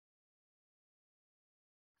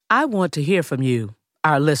I want to hear from you,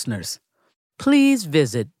 our listeners. Please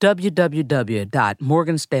visit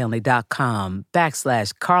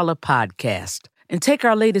www.morganstanley.com/Carla Podcast and take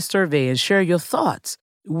our latest survey and share your thoughts.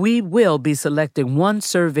 We will be selecting one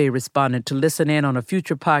survey respondent to listen in on a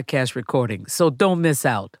future podcast recording, so don't miss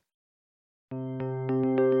out.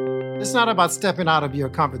 It's not about stepping out of your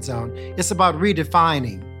comfort zone. It's about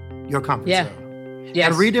redefining your comfort zone. Yes.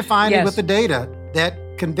 And redefining with the data that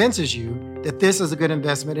convinces you that this is a good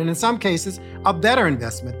investment, and in some cases, a better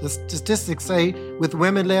investment. The statistics say with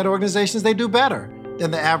women-led organizations, they do better than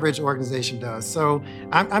the average organization does. So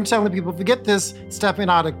I'm telling people, forget this stepping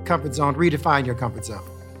out of comfort zone, redefine your comfort zone.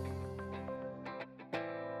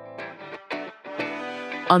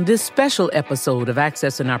 On this special episode of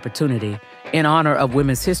Access and Opportunity, in honor of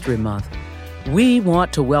Women's History Month, we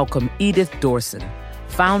want to welcome Edith Dorson,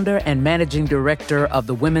 founder and managing director of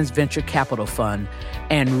the Women's Venture Capital Fund,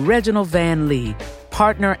 and Reginald Van Lee,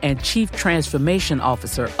 partner and chief transformation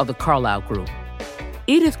officer of the Carlyle Group.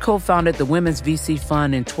 Edith co-founded the Women's VC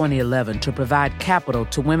Fund in 2011 to provide capital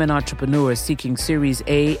to women entrepreneurs seeking Series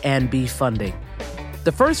A and B funding.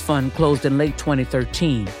 The first fund closed in late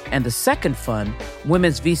 2013, and the second fund,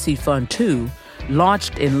 Women's VC Fund 2,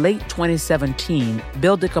 launched in late 2017,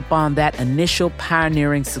 building upon that initial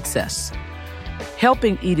pioneering success.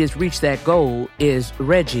 Helping Edith reach that goal is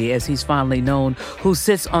Reggie, as he's fondly known, who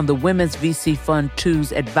sits on the Women's VC Fund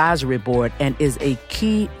 2's advisory board and is a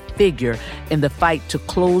key figure in the fight to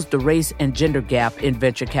close the race and gender gap in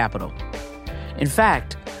venture capital. In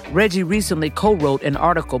fact, Reggie recently co-wrote an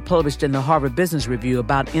article published in the Harvard Business Review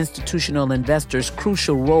about institutional investors'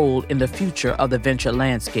 crucial role in the future of the venture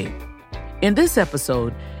landscape. In this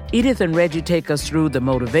episode, Edith and Reggie take us through the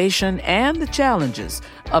motivation and the challenges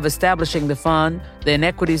of establishing the fund, the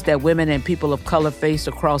inequities that women and people of color face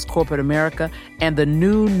across corporate America, and the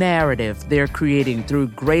new narrative they're creating through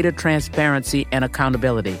greater transparency and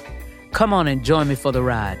accountability. Come on and join me for the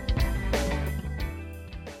ride.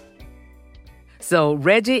 So,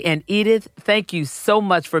 Reggie and Edith, thank you so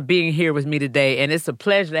much for being here with me today, and it's a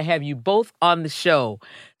pleasure to have you both on the show.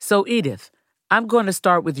 So, Edith, I'm going to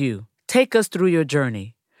start with you. Take us through your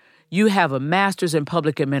journey. You have a master's in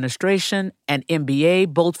public administration, an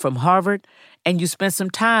MBA, both from Harvard, and you spent some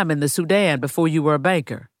time in the Sudan before you were a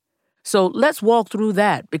banker. So let's walk through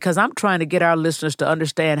that, because I'm trying to get our listeners to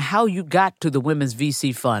understand how you got to the Women's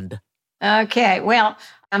VC Fund. Okay, well,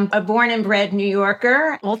 I'm a born and bred New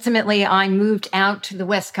Yorker. Ultimately, I moved out to the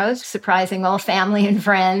West Coast, surprising all family and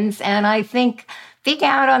friends, and I think being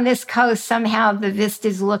out on this coast, somehow the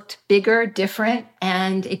vistas looked bigger, different,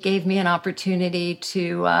 and it gave me an opportunity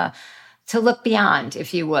to look beyond,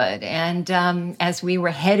 if you would. And as we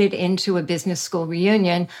were headed into a business school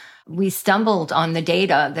reunion, we stumbled on the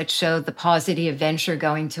data that showed the paucity of venture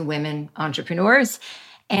going to women entrepreneurs.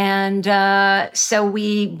 And so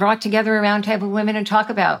we brought together a roundtable of women and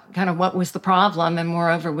talk about kind of what was the problem, and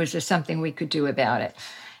moreover, was there something we could do about it.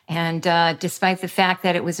 And despite the fact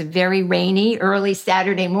that it was a very rainy, early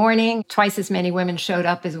Saturday morning, twice as many women showed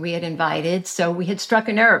up as we had invited. So we had struck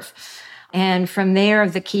a nerve. And from there,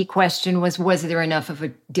 the key question was there enough of a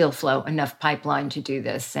deal flow, enough pipeline to do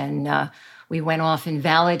this? And we went off and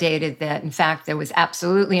validated that, in fact, there was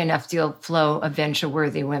absolutely enough deal flow of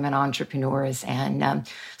venture-worthy women entrepreneurs, and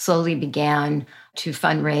slowly began to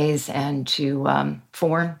fundraise and to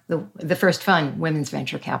form the first fund, Women's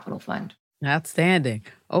Venture Capital Fund. Outstanding.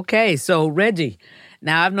 Okay, so Reggie,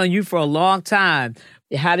 now I've known you for a long time.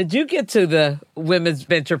 How did you get to the Women's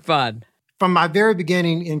Venture Fund? From my very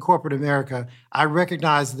beginning in corporate America, I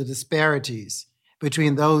recognized the disparities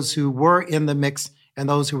between those who were in the mix and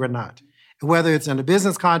those who were not. Whether it's in a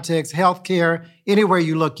business context, healthcare, anywhere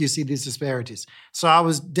you look, you see these disparities. So I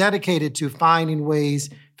was dedicated to finding ways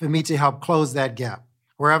for me to help close that gap.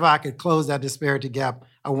 Wherever I could close that disparity gap,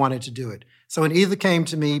 I wanted to do it. So when Edith came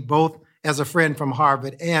to me, both as a friend from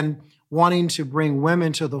Harvard and wanting to bring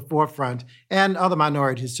women to the forefront and other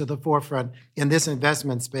minorities to the forefront in this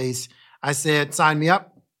investment space, I said, sign me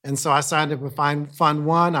up. And so I signed up with Fund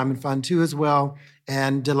 1. I'm in Fund 2 as well,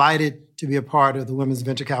 and delighted to be a part of the Women's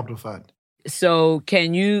Venture Capital Fund. So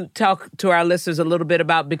can you talk to our listeners a little bit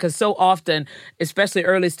about, because so often, especially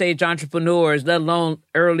early stage entrepreneurs, let alone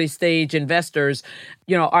early stage investors,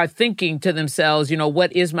 are thinking to themselves,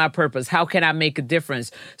 what is my purpose? How can I make a difference?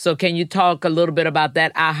 So can you talk a little bit about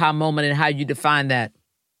that aha moment and how you define that?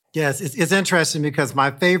 Yes, it's interesting because my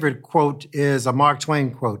favorite quote is a Mark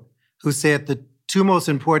Twain quote, who said the two most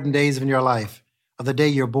important days in your life are the day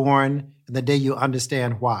you're born and the day you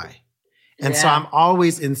understand why. And so I'm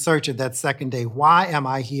always in search of that second day. Why am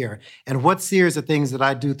I here? And what series of things that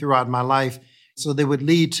I do throughout my life So they would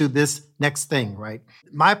lead to this next thing, right?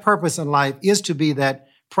 My purpose in life is to be that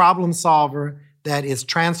problem solver that is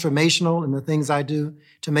transformational in the things I do,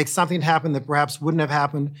 to make something happen that perhaps wouldn't have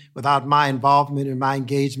happened without my involvement and my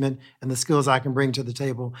engagement and the skills I can bring to the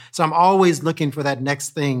table. So I'm always looking for that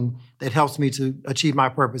next thing that helps me to achieve my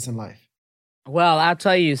purpose in life. Well, I'll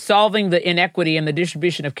tell you, solving the inequity in the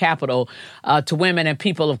distribution of capital to women and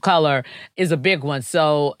people of color is a big one.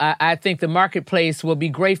 So I think the marketplace will be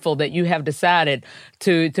grateful that you have decided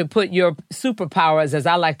to put your superpowers, as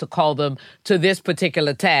I like to call them, to this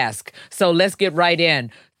particular task. So let's get right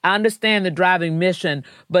in. I understand the driving mission,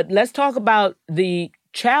 but let's talk about the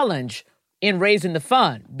challenge in raising the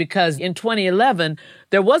fund, because in 2011,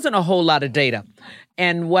 there wasn't a whole lot of data.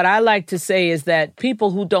 And what I like to say is that people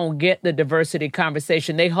who don't get the diversity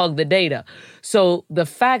conversation, they hug the data. So the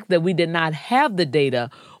fact that we did not have the data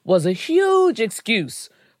was a huge excuse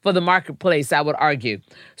for the marketplace, I would argue.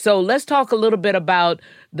 So let's talk a little bit about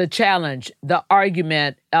the challenge, the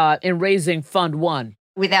argument in raising Fund One.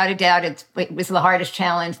 Without a doubt, it was the hardest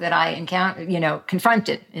challenge that I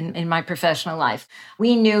confronted in my professional life.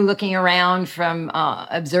 We knew, looking around from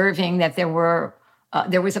observing, that there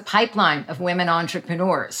was a pipeline of women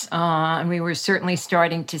entrepreneurs. And we were certainly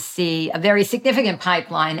starting to see a very significant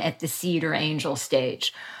pipeline at the seed or angel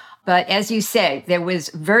stage. But as you say, there was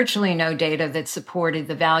virtually no data that supported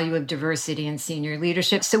the value of diversity in senior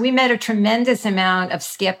leadership. So we met a tremendous amount of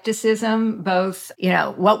skepticism, both,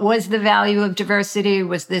 what was the value of diversity?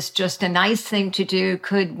 Was this just a nice thing to do?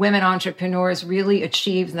 Could women entrepreneurs really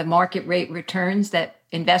achieve the market rate returns that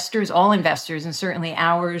all investors, and certainly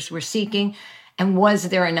ours, were seeking? And was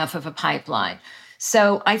there enough of a pipeline?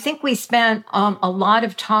 So I think we spent a lot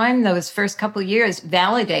of time those first couple of years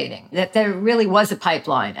validating that there really was a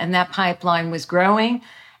pipeline, and that pipeline was growing.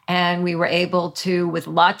 And we were able to, with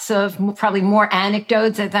lots of probably more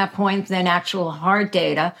anecdotes at that point than actual hard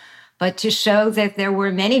data, but to show that there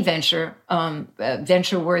were many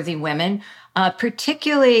venture-worthy women.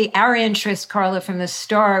 Particularly our interest, Carla, from the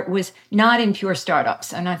start was not in pure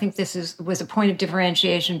startups. And I think this was a point of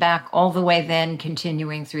differentiation back all the way then,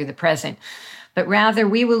 continuing through the present. But rather,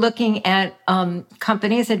 we were looking at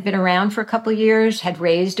companies that had been around for a couple of years, had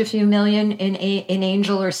raised a few million in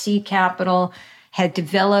angel or seed capital, had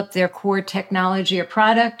developed their core technology or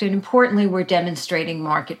product, and importantly, were demonstrating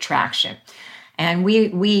market traction. And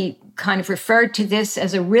we kind of referred to this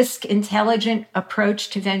as a risk-intelligent approach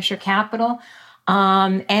to venture capital.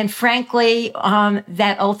 And frankly,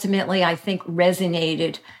 that ultimately, I think,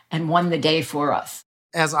 resonated and won the day for us.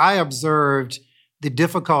 As I observed the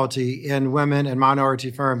difficulty in women and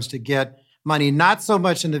minority firms to get money, not so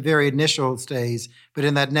much in the very initial stage, but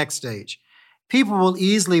in that next stage, people will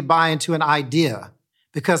easily buy into an idea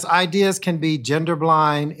because ideas can be gender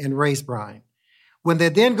blind and race blind. When they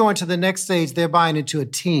then go into the next stage, they're buying into a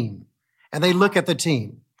team, and they look at the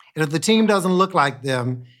team. And if the team doesn't look like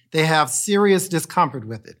them, they have serious discomfort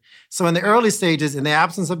with it. So in the early stages, in the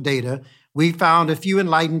absence of data, we found a few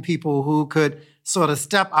enlightened people who could sort of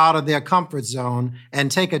step out of their comfort zone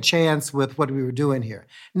and take a chance with what we were doing here.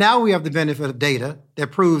 Now we have the benefit of data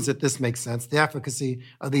that proves that this makes sense, the efficacy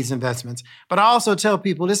of these investments. But I also tell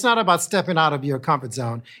people it's not about stepping out of your comfort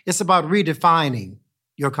zone. It's about redefining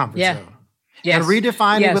your comfort zone. Yes. And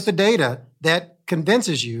redefine it with the data that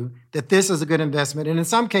convinces you that this is a good investment, and in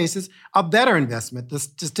some cases, a better investment. The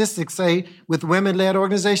statistics say with women-led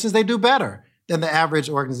organizations, they do better than the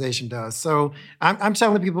average organization does. So I'm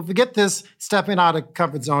telling people, forget this stepping out of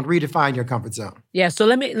comfort zone, redefine your comfort zone. Yeah, so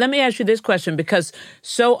let me ask you this question, because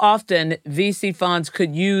so often VC funds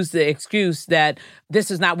could use the excuse that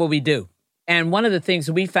this is not what we do. And one of the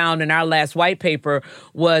things we found in our last white paper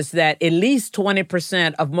was that at least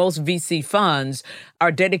 20% of most VC funds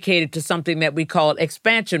are dedicated to something that we call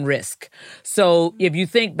expansion risk. So if you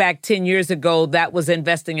think back 10 years ago, that was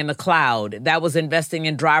investing in the cloud. That was investing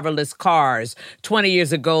in driverless cars. 20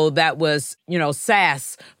 years ago, that was,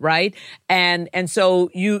 SaaS, right? And so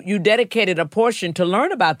you dedicated a portion to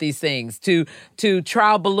learn about these things, to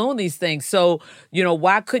trial balloon these things. So,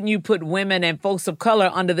 why couldn't you put women and folks of color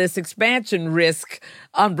under this expansion risk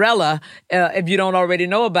umbrella if you don't already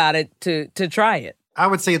know about it to try it? I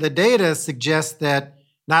would say the data suggests that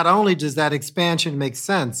not only does that expansion make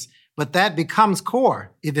sense, but that becomes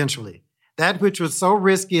core eventually. That which was so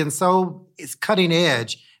risky and so is cutting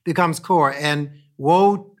edge becomes core. And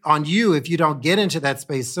woe on you if you don't get into that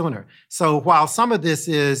space sooner. So while some of this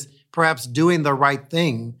is perhaps doing the right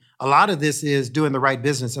thing, a lot of this is doing the right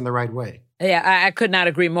business in the right way. Yeah, I could not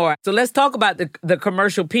agree more. So let's talk about the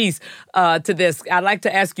commercial piece to this. I'd like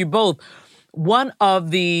to ask you both. One of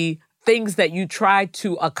the things that you try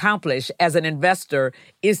to accomplish as an investor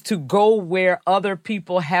is to go where other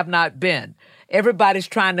people have not been. Everybody's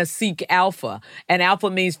trying to seek alpha, and alpha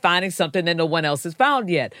means finding something that no one else has found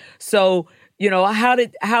yet. So,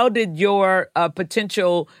 how did your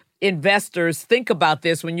potential investors think about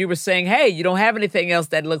this when you were saying, hey, you don't have anything else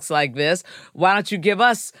that looks like this? Why don't you give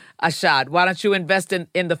us a shot? Why don't you invest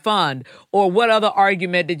in the fund? Or what other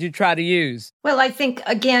argument did you try to use? Well, I think,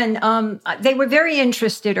 again, they were very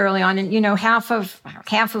interested early on. And, half of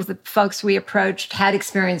the folks we approached had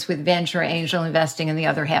experience with venture angel investing and the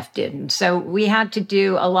other half didn't. So we had to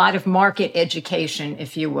do a lot of market education,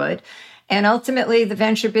 if you would. And ultimately, the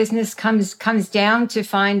venture business comes down to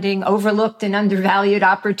finding overlooked and undervalued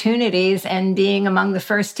opportunities and being among the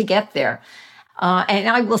first to get there. And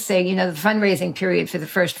I will say, the fundraising period for the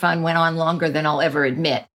first fund went on longer than I'll ever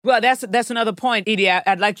admit. Well, that's another point, Edie.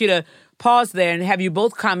 I'd like you to pause there and have you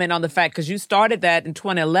both comment on the fact, because you started that in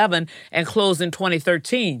 2011 and closed in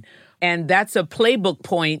 2013. And that's a playbook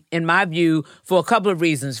point, in my view, for a couple of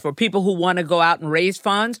reasons. For people who want to go out and raise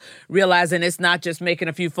funds, realizing it's not just making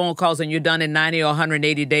a few phone calls and you're done in 90 or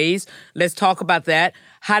 180 days. Let's talk about that.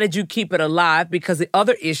 How did you keep it alive? Because the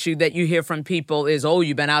other issue that you hear from people is, oh,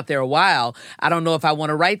 you've been out there a while. I don't know if I want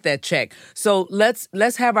to write that check. So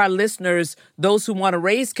let's have our listeners, those who want to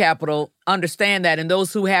raise capital, understand that, and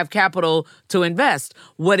those who have capital to invest,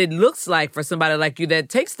 what it looks like for somebody like you that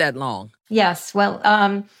takes that long. Yes. Well,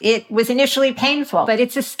 it was initially painful, but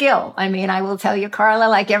it's a skill. I mean, I will tell you, Carla,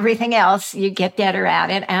 like everything else, you get better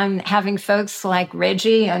at it. And having folks like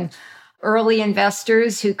Reggie and early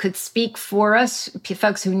investors who could speak for us,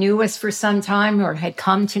 folks who knew us for some time or had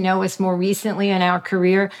come to know us more recently in our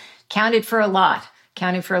career, counted for a lot.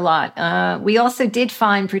 We also did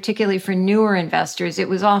find, particularly for newer investors, it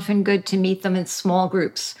was often good to meet them in small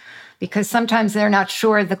groups because sometimes they're not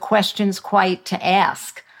sure the questions quite to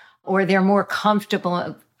ask, or they're more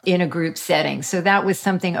comfortable in a group setting. So that was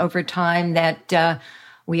something over time that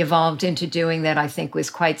we evolved into doing that I think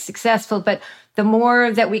was quite successful. But the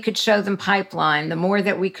more that we could show them pipeline, the more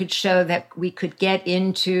that we could show that we could get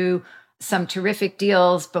into some terrific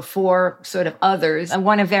deals before sort of others. And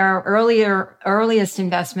one of our earliest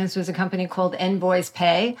investments was a company called Envoys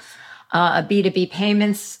Pay, a B2B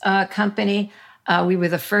payments company. We were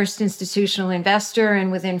the first institutional investor,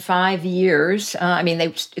 and within 5 years,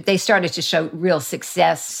 they started to show real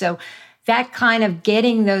success. So that kind of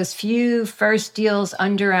getting those few first deals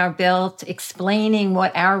under our belt, explaining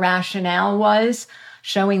what our rationale was,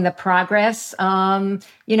 showing the progress,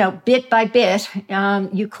 bit by bit,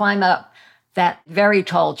 you climb up that very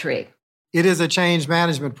tall tree. It is a change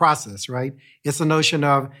management process, right? It's a notion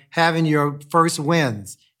of having your first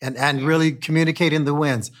wins and really communicating the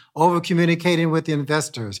wins, over-communicating with the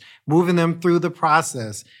investors, moving them through the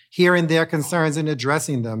process, hearing their concerns and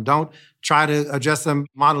addressing them. Don't try to address them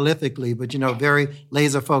monolithically, but, very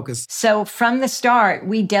laser-focused. So from the start,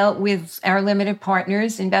 we dealt with our limited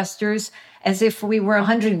partners, investors, as if we were a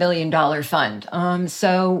 $100 million fund.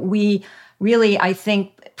 So we really, I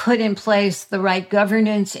think, put in place the right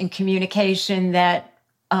governance and communication that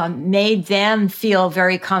made them feel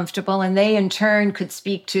very comfortable, and they in turn could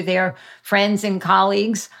speak to their friends and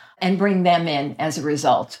colleagues and bring them in as a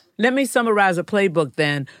result. Let me summarize a playbook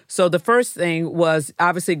then. So the first thing was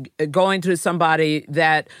obviously going to somebody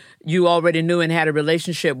that you already knew and had a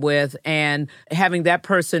relationship with, and having that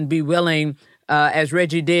person be willing, as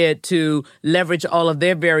Reggie did, to leverage all of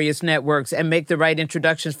their various networks and make the right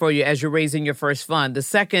introductions for you as you're raising your first fund. The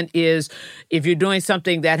second is, if you're doing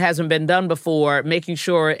something that hasn't been done before, making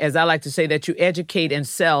sure, as I like to say, that you educate and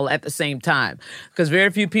sell at the same time. Because very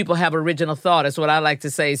few people have original thought, is what I like to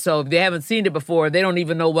say. So if they haven't seen it before, they don't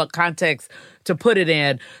even know what context to put it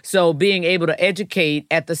in. So being able to educate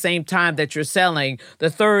at the same time that you're selling.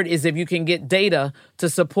 The third is if you can get data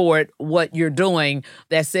to support what you're doing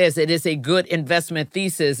that says it is a good investment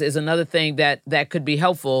thesis is another thing that could be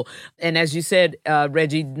helpful. And as you said,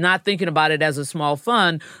 Reggie, not thinking about it as a small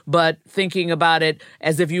fund, but thinking about it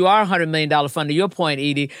as if you are a $100 million fund, to your point,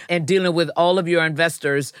 Edie, and dealing with all of your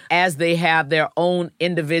investors as they have their own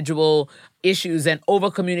individual issues, and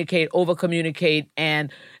over-communicate,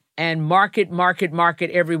 and market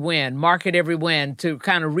every win to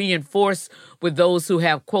kind of reinforce with those who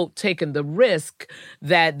have, quote, taken the risk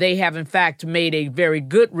that they have, in fact, made a very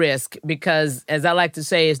good risk, because, as I like to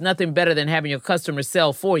say, it's nothing better than having your customers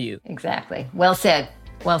sell for you. Exactly. Well said.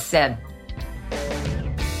 Well said.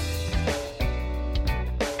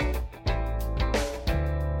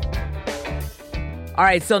 All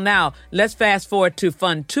right, so now let's fast forward to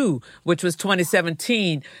Fund 2, which was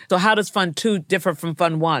 2017. So how does Fund 2 differ from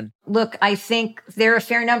Fund 1? Look, I think there are a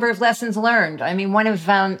fair number of lessons learned. I mean, one of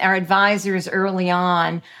our advisors early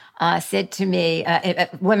on said to me, a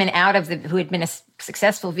woman who had been a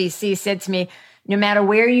successful VC said to me, no matter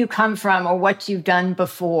where you come from or what you've done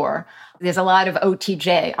before, there's a lot of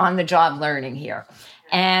OTJ, on the job learning here.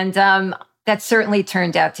 And that certainly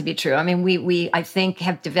turned out to be true. I mean, we I think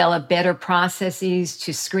have developed better processes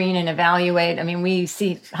to screen and evaluate. I mean, we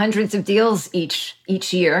see hundreds of deals each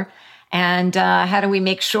year. And how do we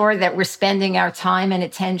make sure that we're spending our time and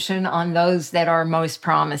attention on those that are most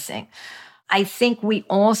promising? I think we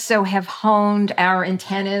also have honed our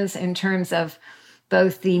antennas in terms of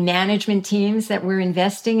both the management teams that we're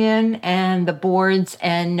investing in and the boards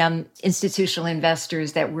and institutional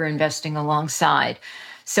investors that we're investing alongside.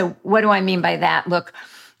 So what do I mean by that? Look,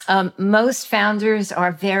 most founders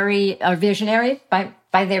are visionary by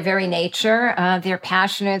their very nature. They're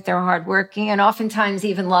passionate, they're hardworking, and oftentimes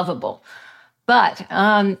even lovable. But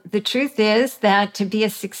the truth is that to be a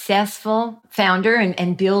successful founder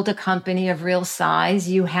and build a company of real size,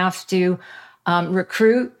 you have to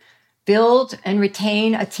recruit, build, and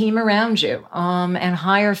retain a team around you, and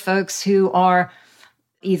hire folks who are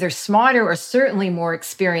either smarter or certainly more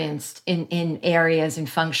experienced in areas and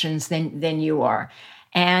functions than you are.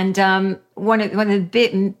 And one of the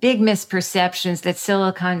big misperceptions that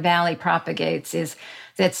Silicon Valley propagates is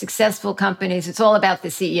that successful companies, it's all about the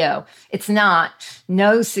CEO. It's not.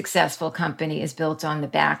 No successful company is built on the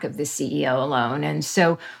back of the CEO alone. And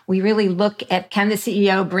so we really look at, can the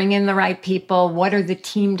CEO bring in the right people? What are the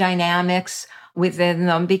team dynamics within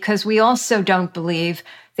them? Because we also don't believe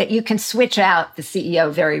that you can switch out the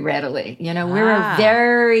CEO very readily. You know, we're a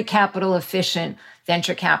very capital efficient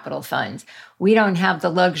venture capital fund. We don't have the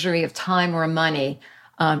luxury of time or money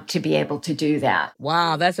to be able to do that.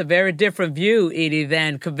 Wow, that's a very different view, Edie,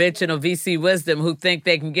 than conventional VC wisdom who think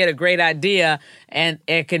they can get a great idea and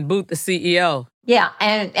can boot the CEO. Yeah,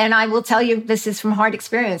 and I will tell you, this is from hard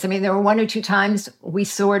experience. I mean, there were one or two times we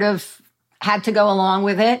sort of had to go along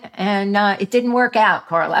with it, and it didn't work out,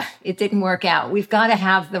 Carla. It didn't work out. We've got to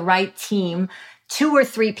have the right team, 2 or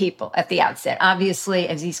 3 people at the outset. Obviously,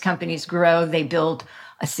 as these companies grow, they build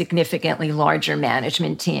a significantly larger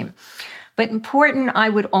management team. But important, I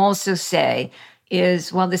would also say,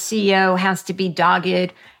 is while the CEO has to be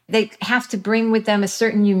dogged, they have to bring with them a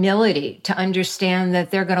certain humility to understand that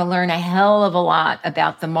they're going to learn a hell of a lot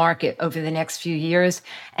about the market over the next few years.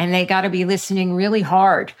 And they got to be listening really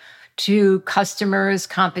hard to customers,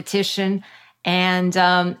 competition, and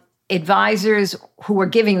advisors who are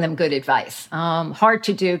giving them good advice. Hard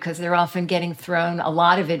to do because they're often getting thrown a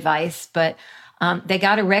lot of advice, but they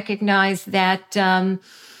got to recognize that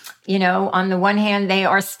you know, on the one hand, they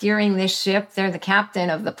are steering this ship. They're the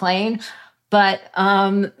captain of the plane, but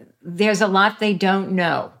there's a lot they don't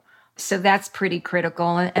know. So that's pretty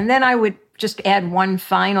critical. And then I would just add one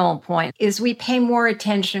final point is we pay more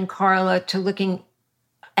attention, Carla, to looking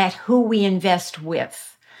at who we invest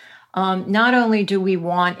with. Not only do we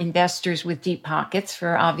want investors with deep pockets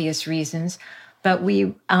for obvious reasons, but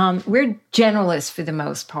we're generalists for the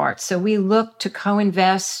most part. So we look to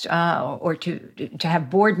co-invest or to have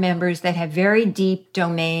board members that have very deep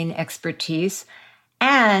domain expertise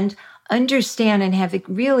and understand and have a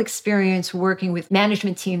real experience working with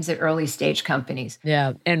management teams at early stage companies.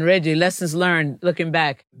 Yeah. And Reggie, lessons learned looking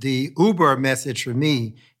back. The Uber message for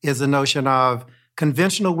me is the notion of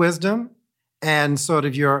conventional wisdom and sort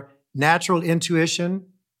of your natural intuition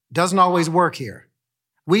doesn't always work here.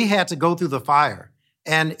 We had to go through the fire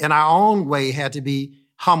and in our own way had to be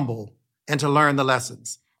humble and to learn the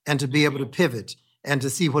lessons and to be able to pivot and to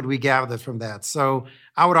see what we gathered from that. So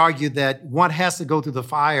I would argue that one has to go through the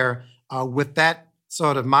fire with that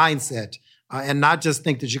sort of mindset and not just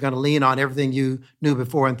think that you're going to lean on everything you knew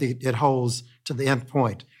before and think it holds to the end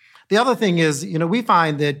point. The other thing is, you know, we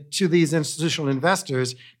find that to these institutional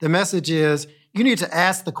investors, the message is you need to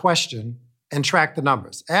ask the question and track the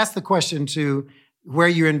numbers. Ask the question to where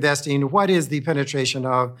you're investing, what is the penetration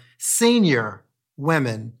of senior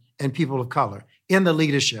women and people of color in the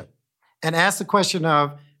leadership? And ask the question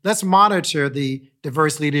of, let's monitor the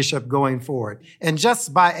diverse leadership going forward. And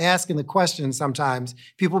just by asking the question, sometimes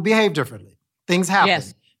people behave differently. Things happen.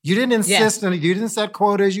 Yes. You didn't insist on it. You didn't set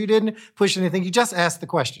quotas. You didn't push anything. You just asked the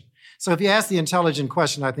question. So if you ask the intelligent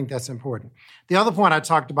question, I think that's important. The other point I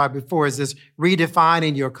talked about before is this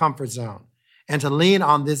redefining your comfort zone and to lean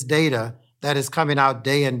on this data that is coming out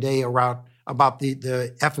day and day around about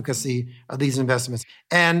the efficacy of these investments.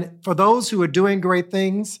 And for those who are doing great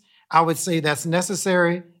things, I would say that's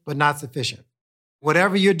necessary, but not sufficient.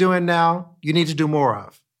 Whatever you're doing now, you need to do more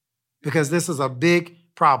of, because this is a big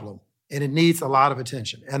problem and it needs a lot of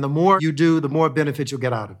attention. And the more you do, the more benefit you'll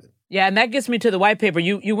get out of it. Yeah, and that gets me to the white paper.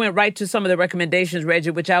 You went right to some of the recommendations,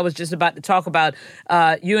 Reggie, which I was just about to talk about.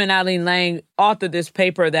 You and Eileen Lang authored this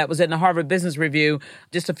paper that was in the Harvard Business Review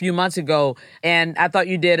just a few months ago. And I thought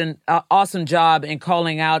you did an awesome job in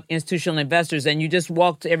calling out institutional investors. And you just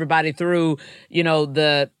walked everybody through,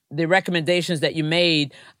 the recommendations that you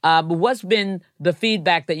made. But what's been the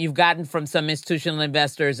feedback that you've gotten from some institutional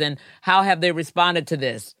investors, and how have they responded to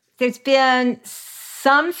this? There's been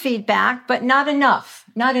some feedback, but not enough.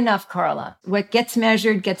 Not enough, Carla. What gets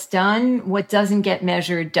measured gets done. What doesn't get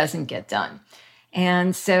measured doesn't get done.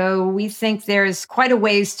 And so we think there's quite a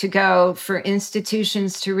ways to go for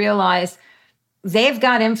institutions to realize they've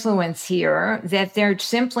got influence here that they're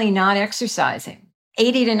simply not exercising.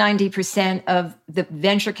 80 to 90% of the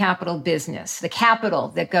venture capital business, the capital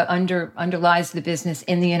that underlies the business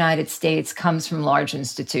in the United States, comes from large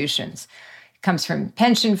institutions. It comes from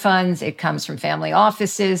pension funds. It comes from family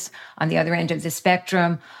offices on the other end of the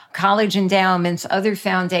spectrum, college endowments, other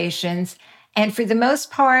foundations. And for the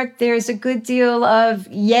most part, there's a good deal of,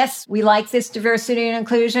 yes, we like this diversity and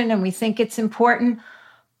inclusion and we think it's important,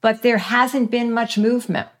 but there hasn't been much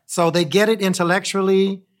movement. So they get it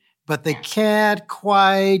intellectually, but they can't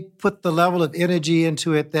quite put the level of energy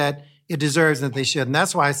into it that it deserves and that they should. And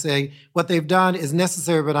that's why I say what they've done is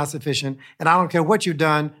necessary but not sufficient. And I don't care what you've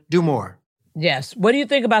done, do more. Yes. What do you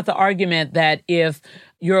think about the argument that if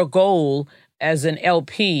your goal as an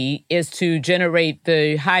LP is to generate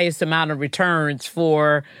the highest amount of returns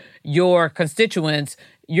for your constituents,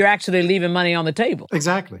 you're actually leaving money on the table?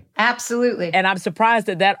 Exactly. Absolutely. And I'm surprised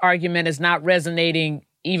that argument is not resonating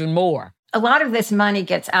even more. A lot of this money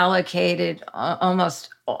gets allocated almost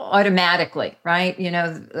automatically, right?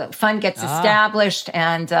 The fund gets established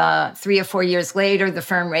and 3 or 4 years later, the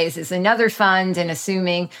firm raises another fund, and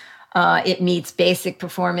assuming it meets basic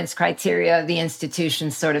performance criteria, the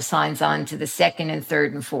institution sort of signs on to the second and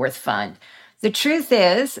third and fourth fund. The truth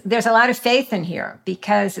is, there's a lot of faith in here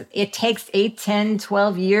because it takes 8, 10,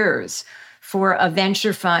 12 years for a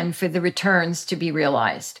venture fund for the returns to be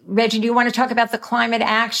realized. Reggie, do you want to talk about the climate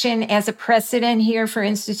action as a precedent here for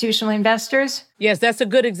institutional investors? Yes, that's a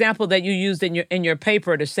good example that you used in your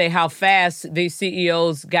paper to say how fast these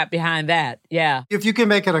CEOs got behind that. Yeah. If you can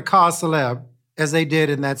make it a cause célèbre, as they did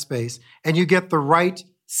in that space, and you get the right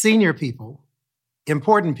senior people,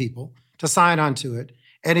 important people, to sign on to it,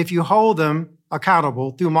 and if you hold them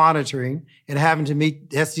accountable through monitoring and having to meet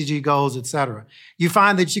SDG goals, et cetera, you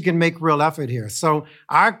find that you can make real effort here. So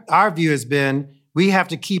our view has been we have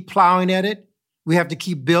to keep plowing at it. We have to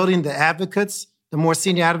keep building the advocates. The more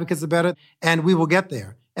senior advocates, the better, and we will get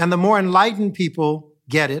there. And the more enlightened people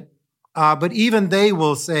get it, but even they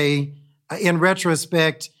will say, in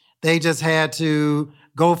retrospect, they just had to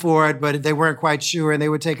go for it, but they weren't quite sure and they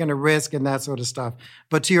were taking a risk and that sort of stuff.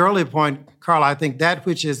 But to your earlier point, Carla, I think that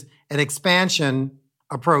which is an expansion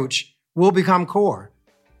approach will become core.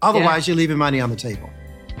 Otherwise, You're leaving money on the table.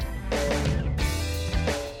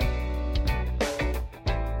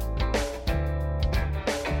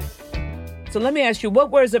 So let me ask you,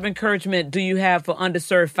 what words of encouragement do you have for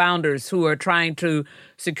underserved founders who are trying to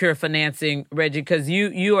secure financing, Reggie? Because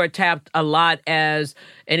you are tapped a lot as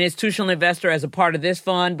an institutional investor as a part of this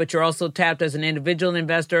fund, but you're also tapped as an individual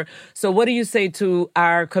investor. So what do you say to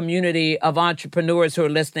our community of entrepreneurs who are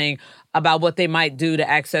listening about what they might do to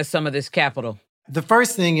access some of this capital? The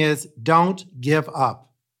first thing is don't give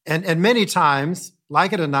up. And many times,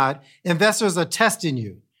 like it or not, investors are testing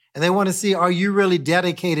you. And they want to see, are you really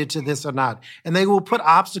dedicated to this or not? And they will put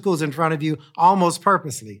obstacles in front of you almost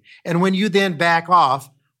purposely. And when you then back off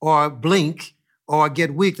or blink or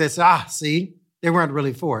get weak, they say, see, they weren't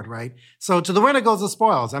really for it, right? So to the winner goes the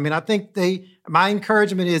spoils. I mean, I think my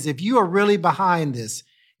encouragement is if you are really behind this,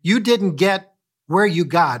 you didn't get where you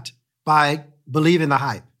got by believing the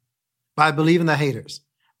hype, by believing the haters,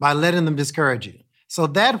 by letting them discourage you. So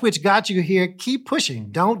that which got you here, keep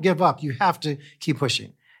pushing. Don't give up. You have to keep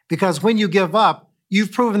pushing. Because when you give up,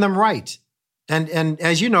 you've proven them right. And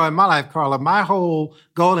as you know, in my life, Carla, my whole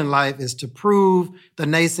goal in life is to prove the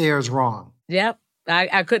naysayers wrong. Yep.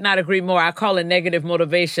 I could not agree more. I call it negative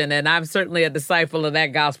motivation, and I'm certainly a disciple of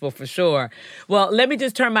that gospel for sure. Well, let me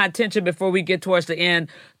just turn my attention before we get towards the end,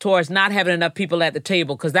 towards not having enough people at the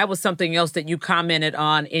table, because that was something else that you commented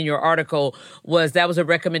on in your article, that was a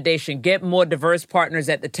recommendation. Get more diverse partners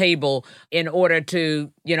at the table in order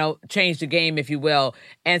to, change the game, if you will.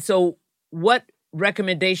 And so what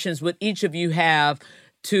recommendations would each of you have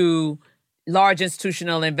to large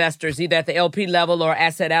institutional investors, either at the LP level or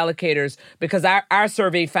asset allocators, because our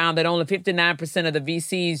survey found that only 59% of the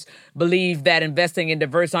VCs believe that investing in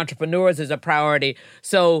diverse entrepreneurs is a priority.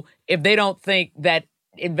 So if they don't think that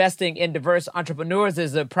investing in diverse entrepreneurs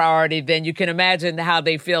is a priority, then you can imagine how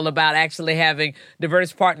they feel about actually having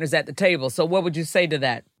diverse partners at the table. So what would you say to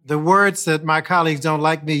that? The words that my colleagues don't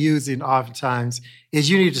like me using oftentimes is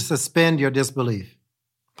you need to suspend your disbelief.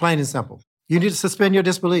 Plain and simple. You need to suspend your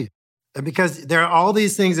disbelief. Because there are all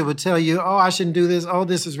these things that would tell you, oh, I shouldn't do this. Oh,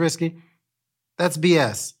 this is risky. That's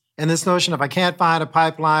BS. And this notion of I can't find a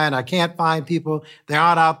pipeline, I can't find people, they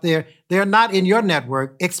aren't out there. They're not in your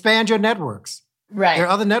network. Expand your networks. Right. There are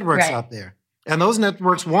other networks out there. And those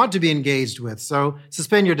networks want to be engaged with. So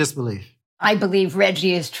suspend your disbelief. I believe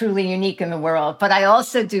Reggie is truly unique in the world, but I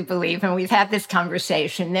also do believe, and we've had this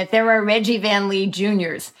conversation, that there are Reggie Van Lee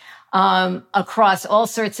Juniors across all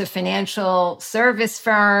sorts of financial service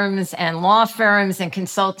firms and law firms and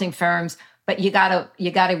consulting firms, but you gotta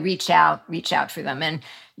reach out for them. And,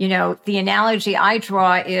 you know, the analogy I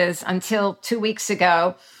draw is until 2 weeks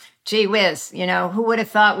ago, gee whiz, you know, who would have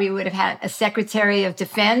thought we would have had a Secretary of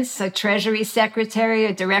Defense, a Treasury Secretary,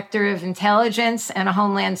 a Director of Intelligence, and a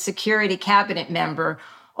Homeland Security cabinet member,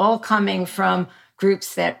 all coming from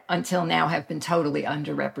groups that until now have been totally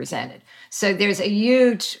underrepresented. So there's a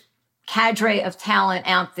huge cadre of talent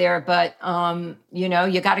out there, but, you know,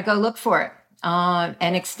 you got to go look for it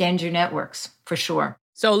and extend your networks for sure.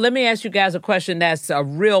 So let me ask you guys a question that's a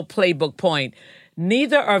real playbook point.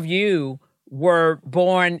 Neither of you were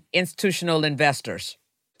born institutional investors.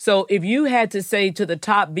 So if you had to say to the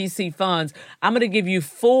top VC funds, I'm going to give you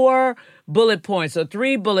 4 bullet points or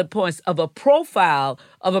 3 bullet points of a profile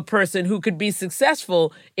of a person who could be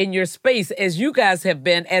successful in your space, as you guys have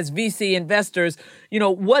been as VC investors, you know,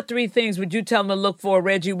 what 3 things would you tell them to look for,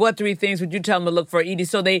 Reggie? What 3 things would you tell them to look for, Edie,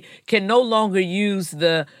 so they can no longer use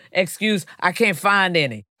the excuse, I can't find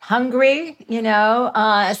any? Hungry, you know,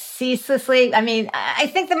 ceaselessly. I mean, I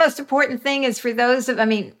think the most important thing is for those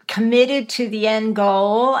committed to the end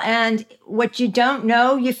goal. And what you don't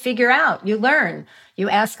know, you figure out, you learn, you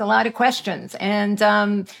ask a lot of questions, and,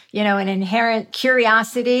 you know, an inherent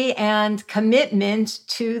curiosity and commitment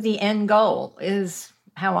to the end goal is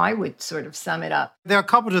how I would sort of sum it up. There are a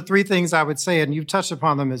couple to 3 things I would say, and you've touched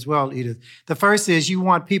upon them as well, Edith. The first is you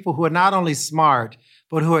want people who are not only smart,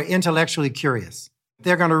 but who are intellectually curious.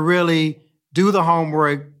 They're going to really do the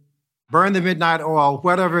homework, burn the midnight oil,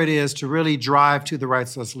 whatever it is, to really drive to the right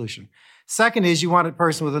solution. Second is you want a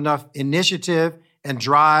person with enough initiative and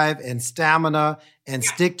drive and stamina and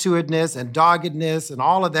stick-to-itness and doggedness and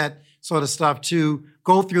all of that sort of stuff to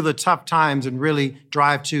go through the tough times and really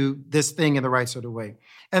drive to this thing in the right sort of way.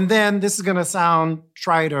 And then this is going to sound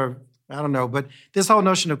trite or I don't know, but this whole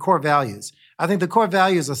notion of core values. I think the core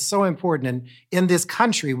values are so important. And in this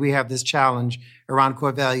country, we have this challenge around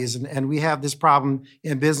core values, and we have this problem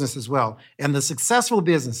in business as well. And the successful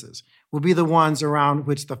businesses will be the ones around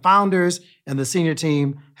which the founders and the senior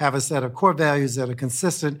team have a set of core values that are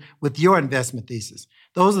consistent with your investment thesis.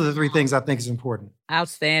 Those are the 3 things I think is important.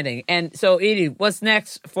 Outstanding. And so, Edie, what's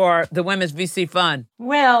next for the Women's VC Fund?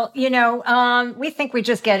 Well, you know, we think we're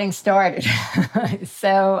just getting started.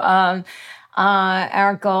 So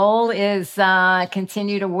our goal is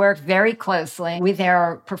continue to work very closely with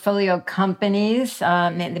our portfolio companies,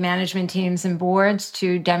 the management teams and boards,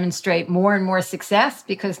 to demonstrate more and more success,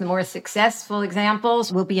 because the more successful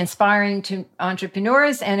examples will be inspiring to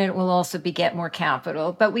entrepreneurs, and it will also beget more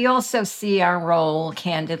capital. But we also see our role,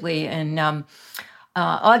 candidly, in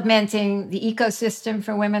augmenting the ecosystem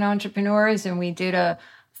for women entrepreneurs, and we did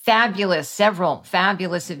several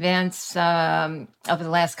fabulous events over the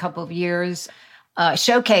last couple of years,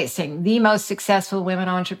 showcasing the most successful women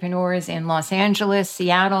entrepreneurs in Los Angeles,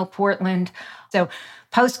 Seattle, Portland. So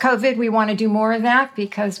post-COVID, we want to do more of that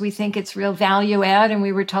because we think it's real value add, and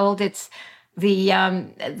we were told it's the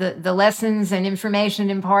lessons and information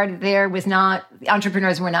imparted there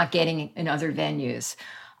entrepreneurs were not getting in other venues.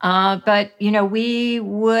 But, you know, we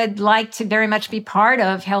would like to very much be part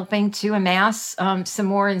of helping to amass some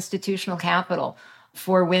more institutional capital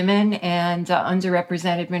for women and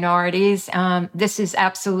underrepresented minorities. This is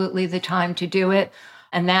absolutely the time to do it.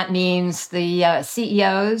 And that means the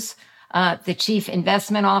CEOs, the chief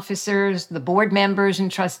investment officers, the board members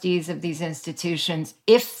and trustees of these institutions,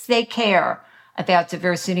 if they care about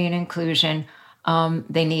diversity and inclusion,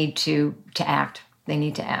 they need to act. They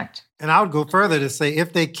need to act. And I would go further to say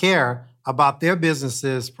if they care about their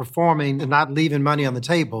businesses performing and not leaving money on the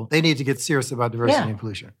table, they need to get serious about diversity and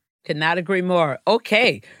inclusion. Could not agree more.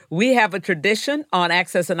 Okay, we have a tradition on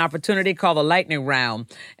Access and Opportunity called the Lightning Round.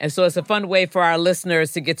 And so it's a fun way for our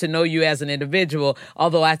listeners to get to know you as an individual,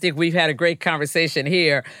 although I think we've had a great conversation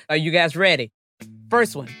here. Are you guys ready?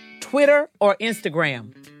 First one, Twitter or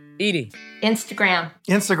Instagram? Edie? Instagram.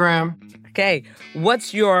 Instagram. Okay,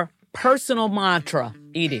 what's your personal mantra,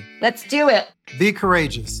 Edie? Let's do it. Be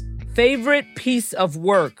courageous. Favorite piece of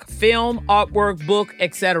work, film, artwork, book,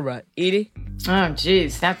 etc. Edie? Oh,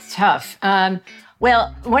 geez, that's tough.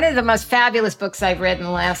 Well, one of the most fabulous books I've read in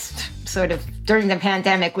the last during the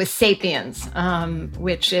pandemic was Sapiens,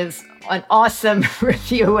 which is an awesome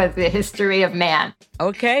review of the history of man.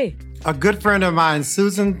 Okay. A good friend of mine,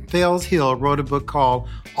 Susan Fales Hill, wrote a book called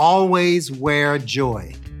Always Wear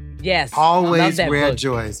Joy. Yes. Always Wear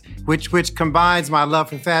Joys, which combines my love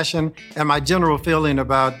for fashion and my general feeling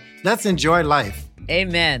about let's enjoy life.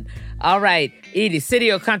 Amen. All right. Edie,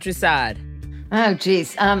 city or countryside? Oh,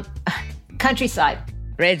 geez. Countryside.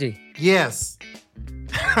 Reggie? Yes.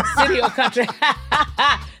 City or country?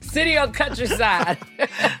 City or countryside?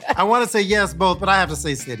 I want to say yes, both, but I have to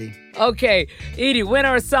say city. Okay. Edie,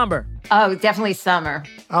 winter or summer? Oh, definitely summer.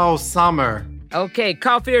 Oh, summer. Okay.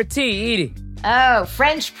 Coffee or tea, Edie? Oh,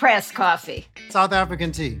 French press coffee. South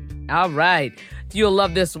African tea. All right. You'll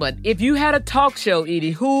love this one. If you had a talk show,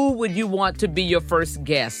 Edie, who would you want to be your first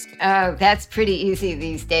guest? Oh, that's pretty easy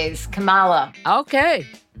these days. Kamala. Okay.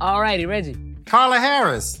 All righty, Reggie. Carla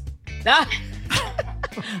Harris.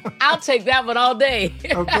 I'll take that one all day.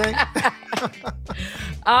 Okay.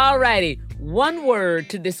 All righty. One word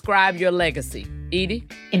to describe your legacy. Edie?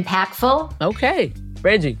 Impactful. Okay.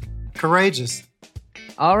 Reggie? Courageous.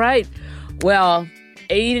 All right. Well,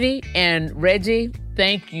 Edie and Reggie,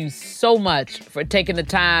 thank you so much for taking the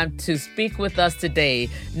time to speak with us today.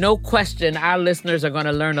 No question, our listeners are going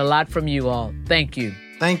to learn a lot from you all. Thank you.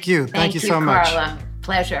 Thank you. Thank you so much. Carla.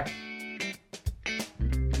 Pleasure.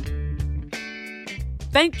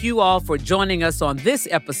 Thank you all for joining us on this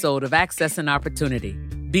episode of Access and Opportunity.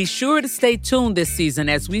 Be sure to stay tuned this season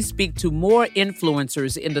as we speak to more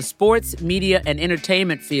influencers in the sports, media, and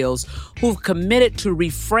entertainment fields who've committed to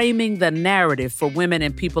reframing the narrative for women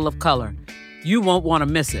and people of color. You won't want to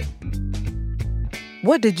miss it.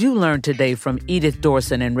 What did you learn today from Edith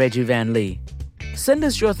Dorson and Reggie Van Lee? Send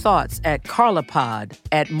us your thoughts at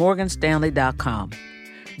carlapod@morganstanley.com.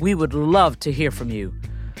 We would love to hear from you.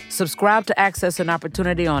 Subscribe to Access and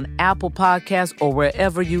Opportunity on Apple Podcasts or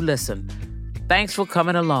wherever you listen. Thanks for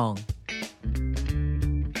coming along.